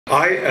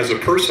I, as a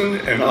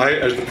person, and I,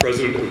 as the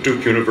president of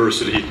Duke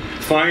University,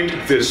 find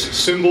this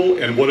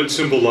symbol and what it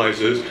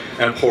symbolizes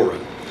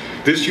abhorrent.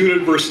 This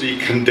university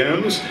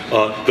condemns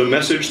the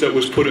message that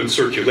was put in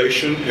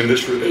circulation, and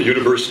this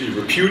university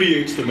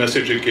repudiates the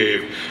message it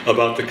gave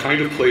about the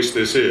kind of place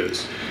this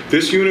is.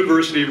 This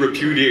university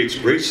repudiates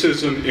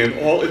racism in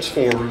all its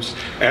forms,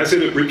 as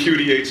it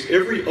repudiates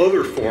every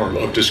other form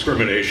of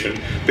discrimination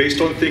based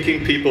on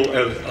thinking of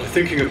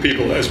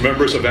people as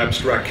members of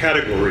abstract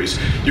categories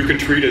you can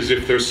treat as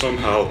if they're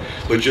somehow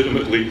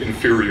legitimately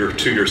inferior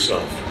to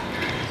yourself.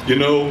 You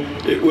know,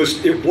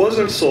 it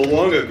wasn't so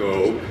long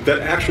ago that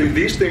actually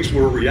these things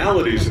were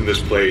realities in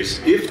this place.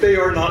 If they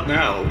are not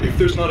now, if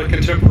there's not a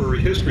contemporary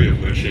history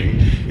of lynching,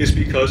 is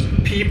because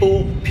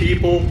people,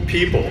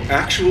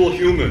 actual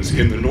humans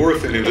in the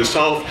North and in the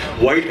South,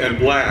 white and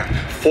black,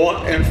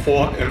 fought and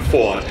fought and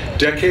fought,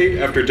 decade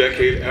after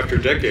decade after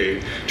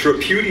decade, to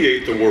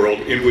repudiate the world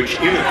in which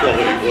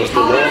inequality was the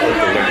law of the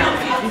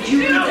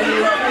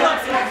land.